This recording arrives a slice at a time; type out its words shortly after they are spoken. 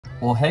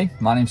Well, hey,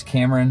 my name's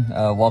Cameron.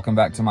 Welcome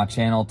back to my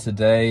channel.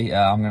 Today,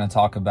 I'm going to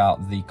talk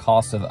about the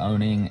cost of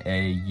owning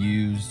a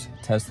used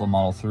Tesla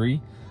Model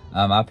 3.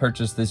 I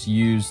purchased this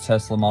used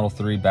Tesla Model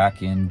 3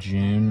 back in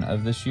June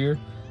of this year,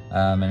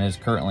 and it's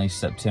currently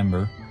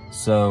September.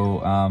 So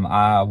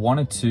I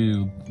wanted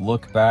to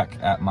look back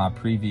at my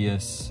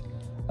previous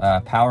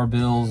power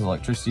bills,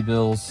 electricity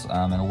bills,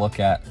 and look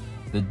at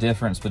the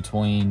difference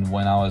between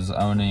when I was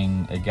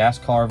owning a gas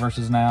car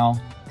versus now.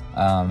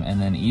 And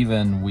then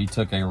even we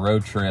took a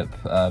road trip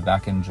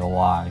back in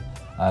July.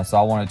 So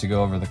I wanted to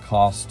go over the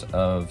cost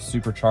of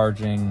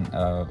supercharging,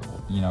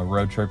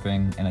 road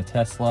tripping in a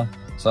Tesla.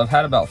 So I've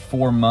had about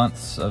 4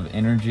 months of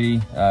energy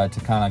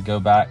to kind of go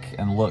back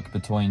and look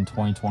between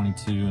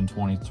 2022 and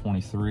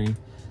 2023.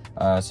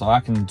 So I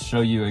can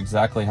show you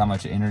exactly how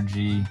much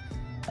energy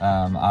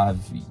I've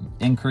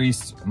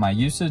increased my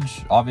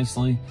usage,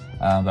 obviously,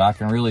 but I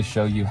can really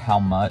show you how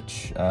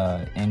much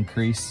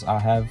increase I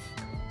have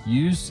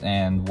used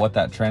and what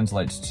that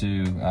translates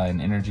to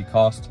in energy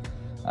cost.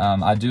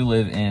 I do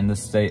live in the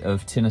state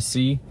of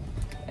Tennessee,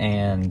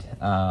 and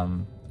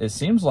it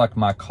seems like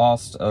my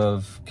cost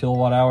of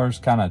kilowatt hours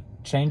kind of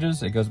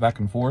changes. It goes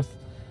back and forth.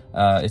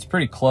 It's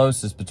pretty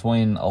close. It's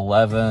between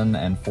 11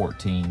 and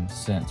 14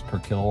 cents per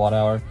kilowatt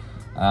hour.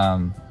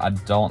 I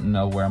don't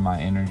know where my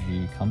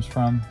energy comes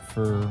from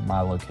for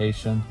my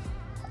location.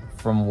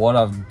 From what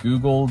I've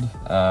Googled,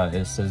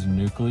 it says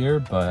nuclear,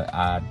 but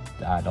I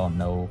don't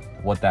know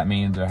what that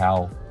means or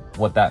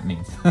what that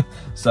means.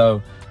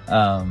 So,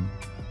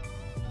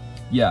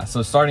 yeah,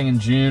 so starting in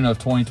June of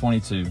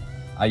 2022,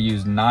 I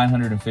used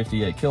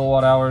 958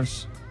 kilowatt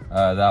hours.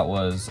 That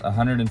was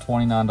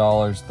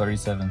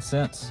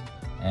 $129.37,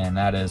 and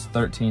that is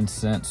 13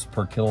 cents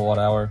per kilowatt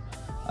hour.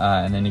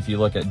 And then if you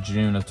look at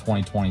June of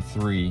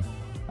 2023,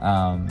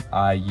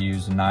 I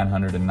used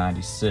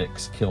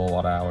 996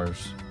 kilowatt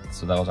hours.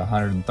 So that was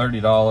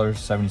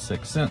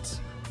 $130.76.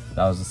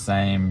 That was the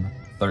same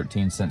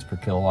 13 cents per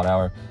kilowatt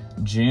hour.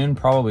 June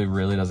probably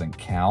really doesn't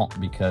count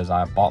because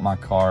I bought my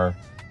car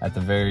at the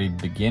very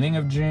beginning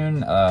of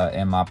June,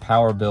 and my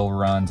power bill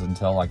runs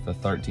until like the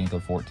 13th or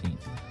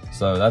 14th.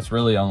 So that's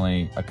really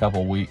only a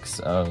couple weeks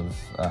of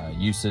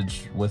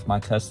usage with my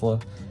Tesla.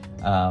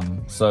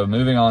 So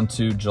moving on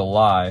to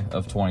July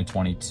of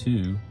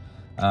 2022,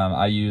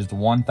 I used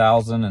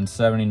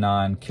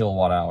 1,079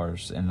 kilowatt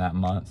hours in that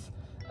month.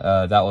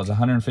 That was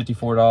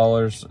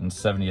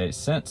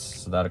 $154.78,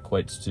 so that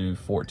equates to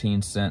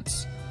 14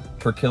 cents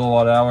per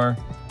kilowatt hour.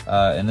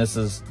 And this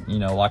is,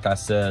 like I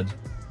said,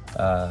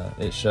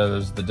 it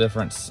shows the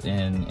difference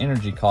in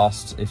energy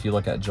costs. If you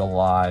look at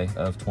July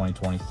of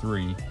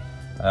 2023,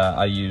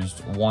 I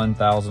used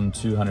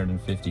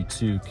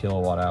 1,252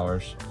 kilowatt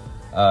hours.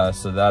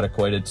 So that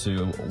equated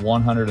to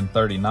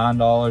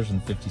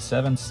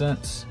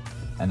 $139.57,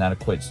 and that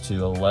equates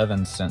to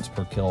 11 cents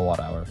per kilowatt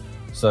hour.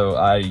 So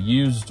I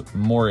used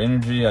more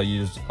energy. I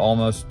used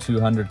almost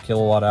 200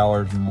 kilowatt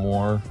hours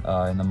more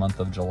in the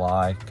month of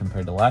July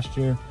compared to last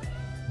year,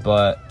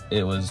 but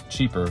it was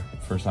cheaper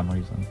for some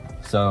reason.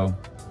 So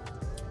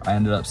I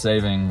ended up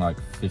saving like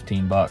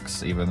 15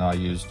 bucks, even though I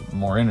used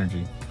more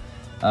energy.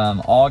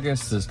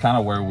 August is kind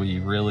of where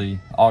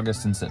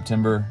August and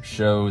September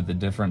show the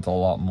difference a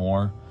lot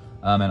more.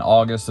 In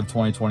August of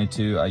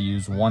 2022, I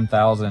used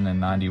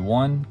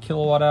 1,091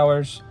 kilowatt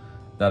hours.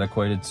 That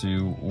equated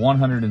to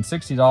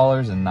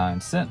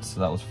 $160.09, so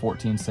that was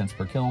 14 cents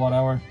per kilowatt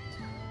hour.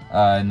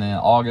 And then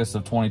August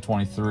of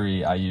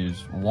 2023, I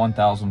used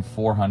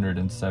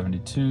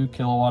 1,472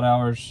 kilowatt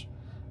hours.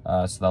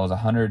 So that was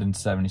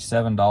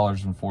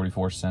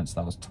 $177.44.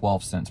 That was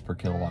 12 cents per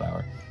kilowatt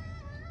hour.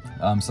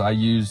 So I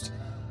used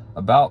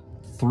about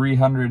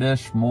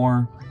 300-ish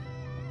more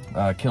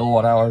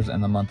kilowatt hours in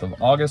the month of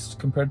August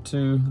compared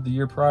to the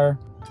year prior.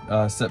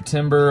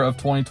 September of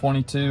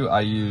 2022,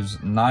 I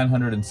used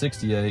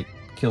 968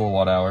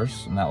 kilowatt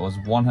hours, and that was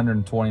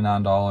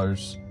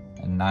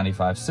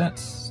 $129.95.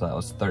 So that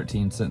was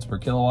 13 cents per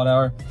kilowatt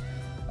hour.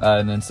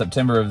 And then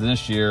September of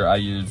this year, I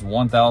used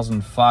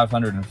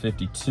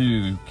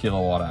 1,552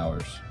 kilowatt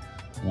hours,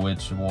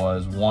 which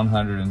was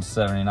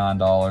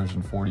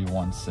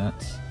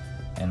 $179.41,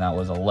 and that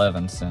was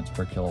 11 cents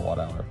per kilowatt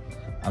hour.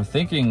 I'm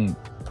thinking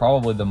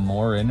probably the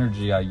more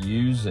energy I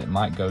use, it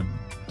might go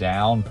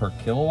down per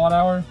kilowatt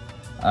hour,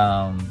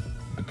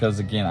 because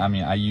again,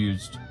 I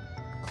used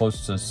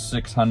close to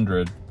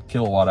 600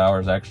 kilowatt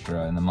hours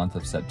extra in the month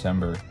of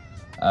September,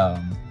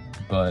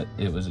 but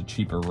it was a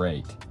cheaper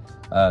rate.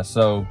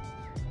 So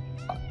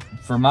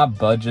for my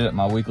budget,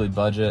 my weekly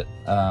budget,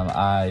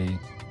 I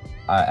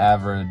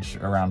average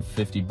around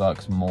 50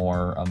 bucks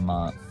more a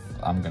month,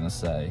 I'm gonna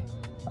say.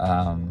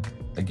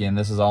 Again,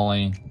 this is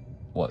only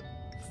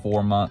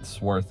 4 months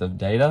worth of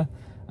data,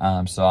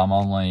 so I'm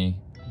only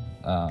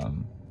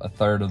a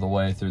third of the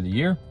way through the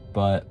year,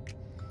 but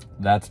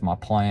that's my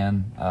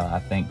plan. I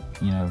think,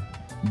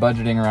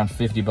 budgeting around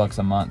 50 bucks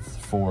a month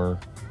for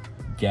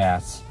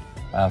gas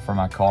for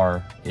my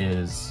car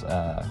is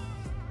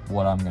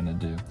what I'm gonna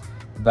do.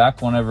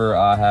 Back whenever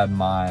I had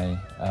my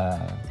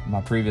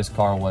previous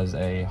car was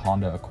a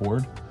Honda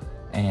Accord,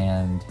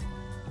 and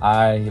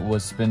I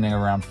was spending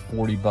around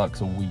 40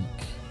 bucks a week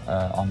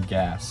on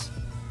gas.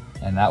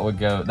 And that would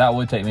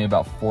take me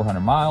about 400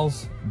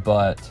 miles,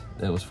 but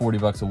it was 40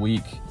 bucks a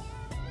week.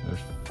 There's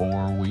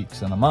 4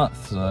 weeks in a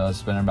month, so I was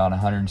spending about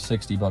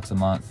 160 bucks a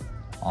month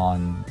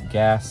on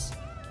gas,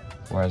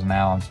 whereas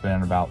now I'm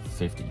spending about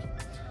 50.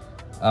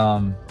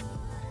 I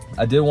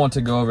did want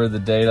to go over the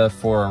data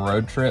for a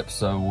road trip.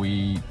 So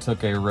we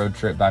took a road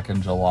trip back in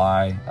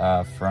July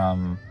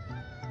from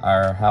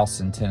our house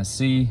in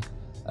Tennessee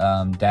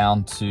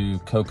down to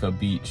Cocoa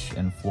Beach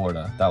in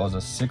Florida. That was a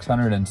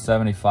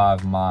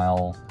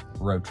 675-mile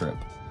road trip.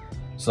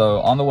 So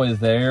on the way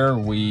there,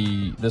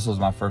 this was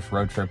my first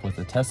road trip with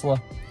a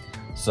Tesla.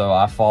 So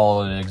I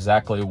followed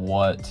exactly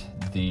what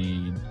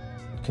the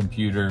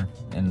computer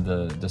in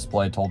the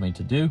display told me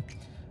to do.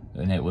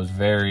 And it was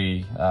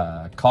very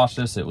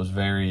cautious. It was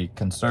very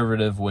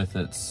conservative with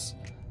its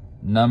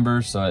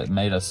numbers, so it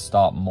made us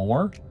stop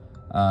more.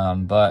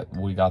 But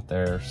we got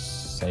there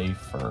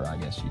safer, I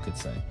guess you could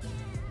say.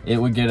 It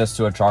would get us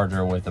to a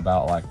charger with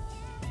about like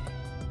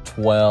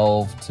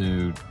 12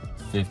 to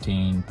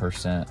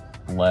 15%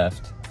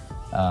 left,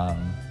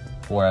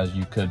 whereas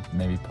you could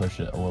maybe push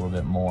it a little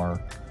bit more.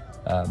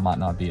 Might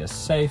not be as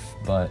safe,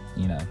 but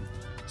you know.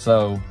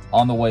 So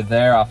on the way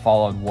there, I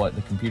followed what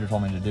the computer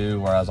told me to do,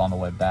 whereas on the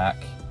way back,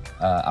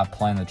 I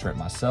planned the trip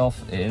myself.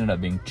 It ended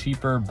up being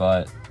cheaper,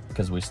 but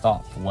because we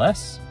stopped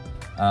less.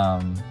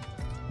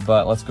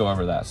 But let's go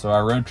over that. So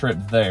our road trip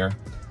there,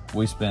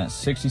 we spent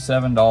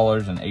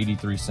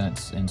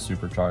 $67.83 in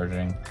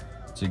supercharging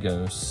to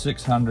go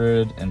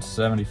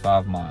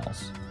 675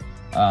 miles.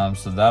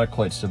 So that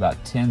equates to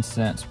about 10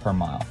 cents per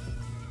mile.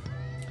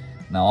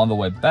 Now on the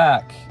way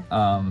back,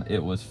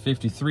 it was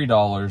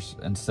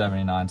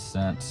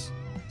 $53.79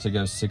 to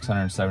go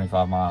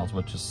 675 miles,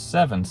 which is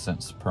 7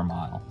 cents per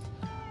mile.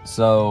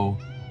 So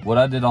what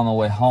I did on the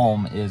way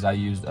home is I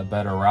used a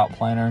better route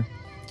planner,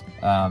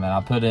 and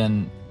I put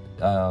in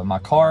my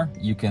car.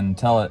 You can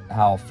tell it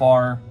how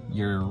far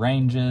your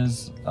range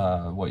is,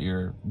 what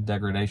your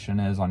degradation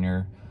is on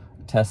your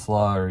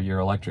Tesla or your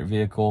electric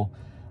vehicle,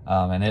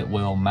 and it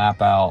will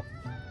map out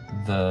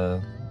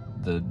the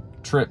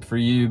trip for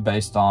you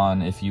based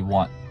on if you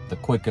want the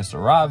quickest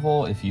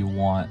arrival, if you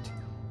want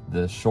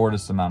the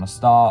shortest amount of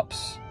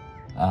stops.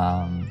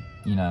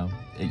 You know,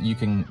 you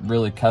can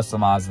really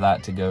customize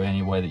that to go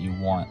any way that you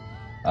want.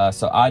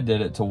 So I did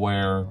it to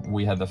where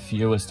we had the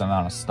fewest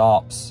amount of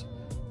stops,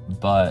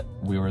 but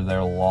we were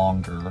there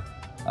longer.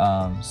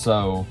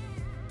 So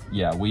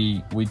yeah,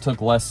 we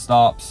took less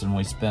stops and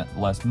we spent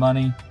less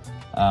money.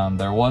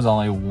 There was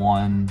only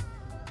one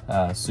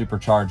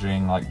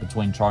supercharging, like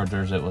between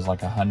chargers. It was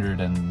like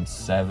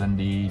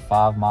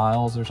 175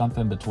 miles or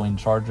something between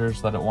chargers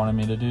that it wanted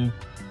me to do.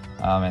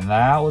 And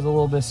that was a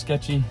little bit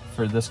sketchy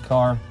for this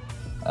car.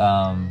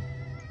 I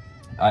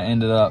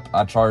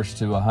charged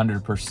to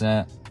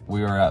 100%.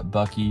 We were at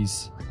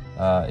Buc-ee's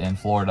in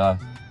Florida,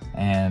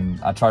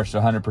 and I charged to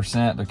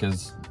 100%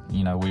 because,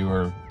 you know, we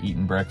were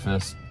eating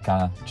breakfast,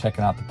 kind of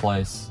checking out the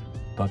place.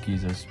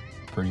 Buc-ee's is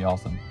pretty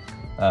awesome.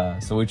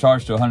 So we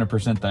charged to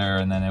 100% there,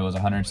 and then it was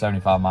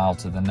 175 miles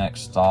to the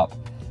next stop,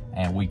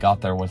 and we got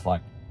there with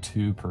like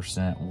 2%,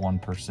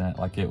 1%.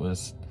 Like, it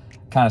was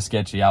kind of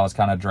sketchy. I was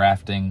kind of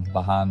drafting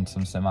behind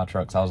some semi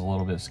trucks. I was a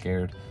little bit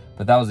scared,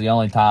 but that was the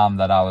only time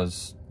that I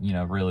was, you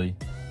know, really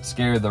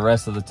scared. The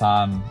rest of the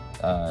time,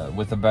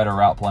 with a better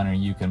route planner,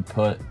 you can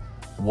put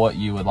what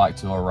you would like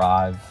to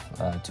arrive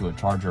to a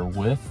charger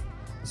with.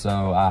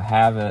 So I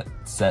have it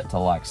set to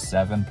like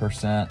 7%,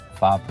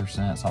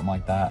 5%, something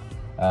like that,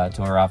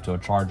 to arrive to a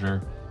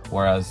charger.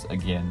 Whereas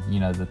again, you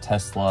know, the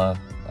Tesla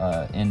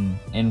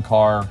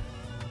in-car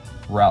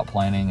route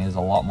planning is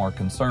a lot more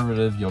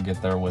conservative. You'll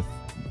get there with,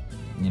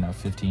 you know,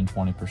 15,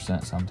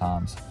 20%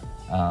 sometimes.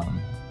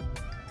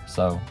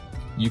 So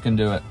you can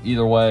do it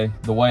either way.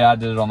 The way I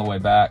did it on the way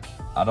back,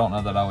 I don't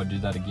know that I would do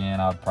that again.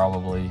 I'd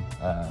probably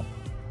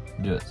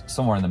do it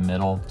somewhere in the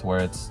middle to where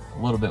it's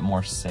a little bit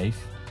more safe.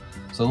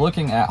 So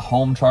looking at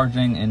home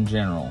charging in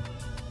general,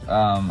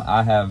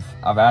 I've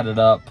added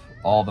up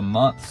all the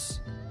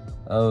months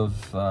of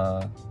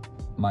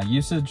my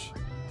usage,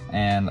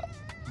 and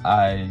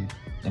I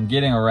am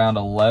getting around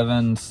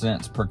 11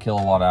 cents per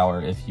kilowatt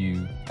hour if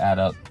you add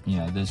up, you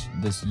know,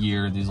 this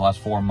year, these last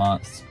 4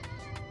 months,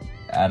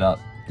 add up,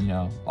 you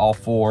know, all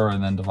 4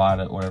 and then divide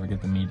it, whatever,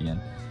 get the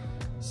median.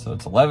 So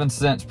it's 11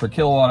 cents per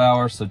kilowatt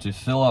hour. So to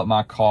fill up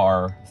my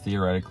car,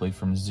 theoretically,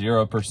 from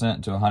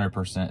 0% to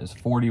 100% is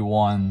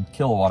 41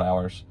 kilowatt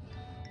hours.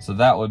 So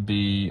that would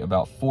be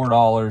about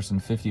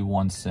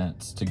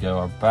 $4.51 to go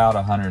about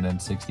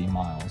 160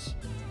 miles.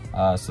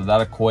 So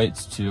that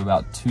equates to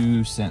about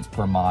 2 cents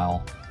per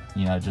mile,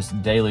 you know,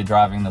 just daily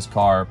driving this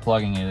car,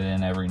 plugging it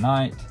in every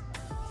night.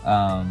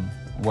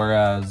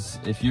 Whereas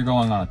if you're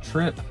going on a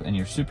trip and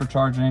you're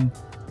supercharging,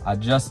 I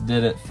just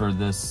did it for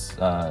this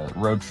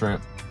road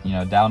trip, you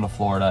know, down to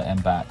Florida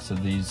and back. So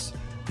these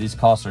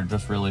costs are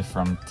just really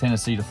from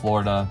Tennessee to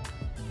Florida.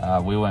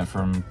 We went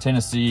from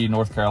Tennessee,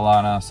 North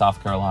Carolina,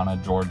 South Carolina,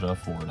 Georgia,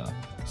 Florida.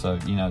 So,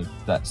 you know,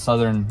 that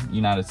southern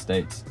United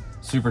States.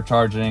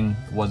 Supercharging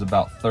was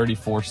about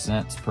 34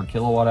 cents per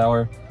kilowatt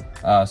hour.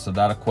 So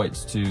that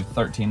equates to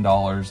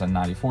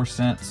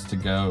 $13.94 to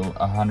go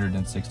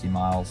 160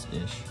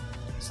 miles-ish.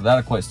 So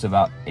that equates to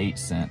about 8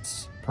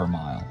 cents per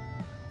mile.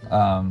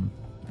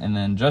 And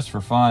then just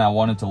for fun, I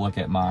wanted to look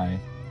at my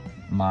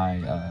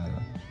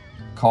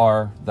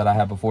car that I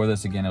had before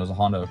this. Again, it was a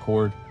Honda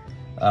Accord.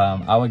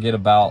 I would get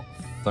about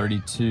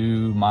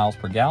 32 miles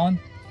per gallon.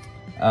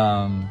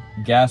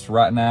 Gas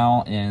right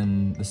now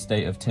in the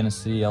state of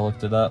Tennessee, I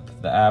looked it up,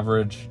 the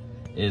average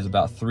is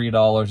about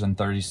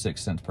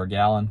 $3.36 per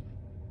gallon.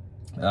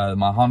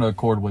 My Honda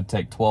Accord would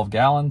take 12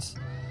 gallons,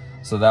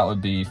 so that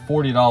would be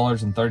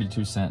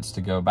 $40.32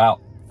 to go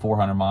about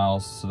 400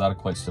 miles, so that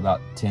equates to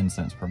about 10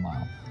 cents per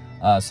mile.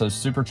 So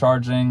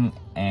supercharging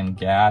and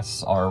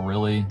gas are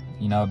really,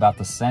 about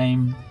the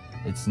same.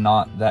 It's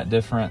not that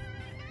different,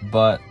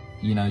 but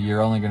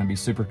you're only going to be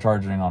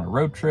supercharging on a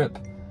road trip.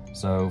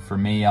 So for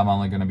me, I'm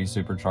only going to be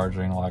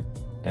supercharging like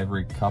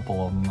every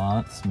couple of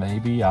months,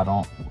 maybe. I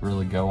don't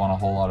really go on a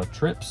whole lot of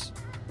trips,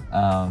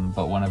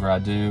 but whenever I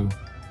do,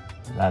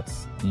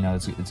 that's,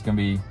 it's going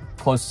to be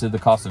close to the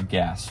cost of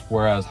gas.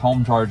 Whereas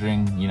home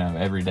charging,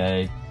 every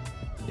day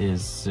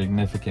is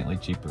significantly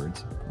cheaper.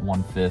 It's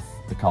 1/5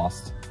 the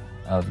cost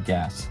of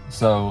gas.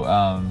 So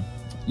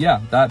yeah,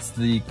 that's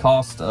the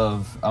cost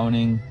of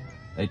owning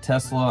a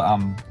Tesla.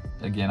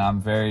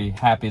 I'm very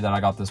happy that I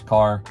got this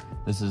car.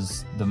 This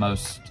is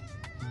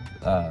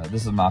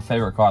this is my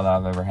favorite car that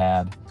I've ever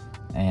had,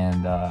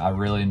 and I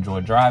really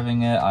enjoy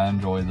driving it. I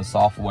enjoy the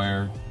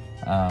software,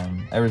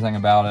 everything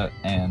about it,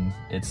 and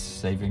it's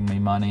saving me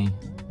money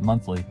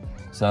monthly.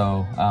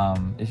 So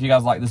if you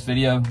guys like this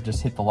video,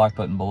 just hit the like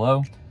button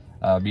below.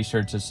 Be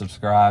sure to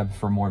subscribe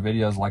for more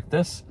videos like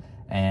this,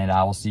 and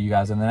I will see you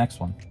guys in the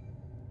next one.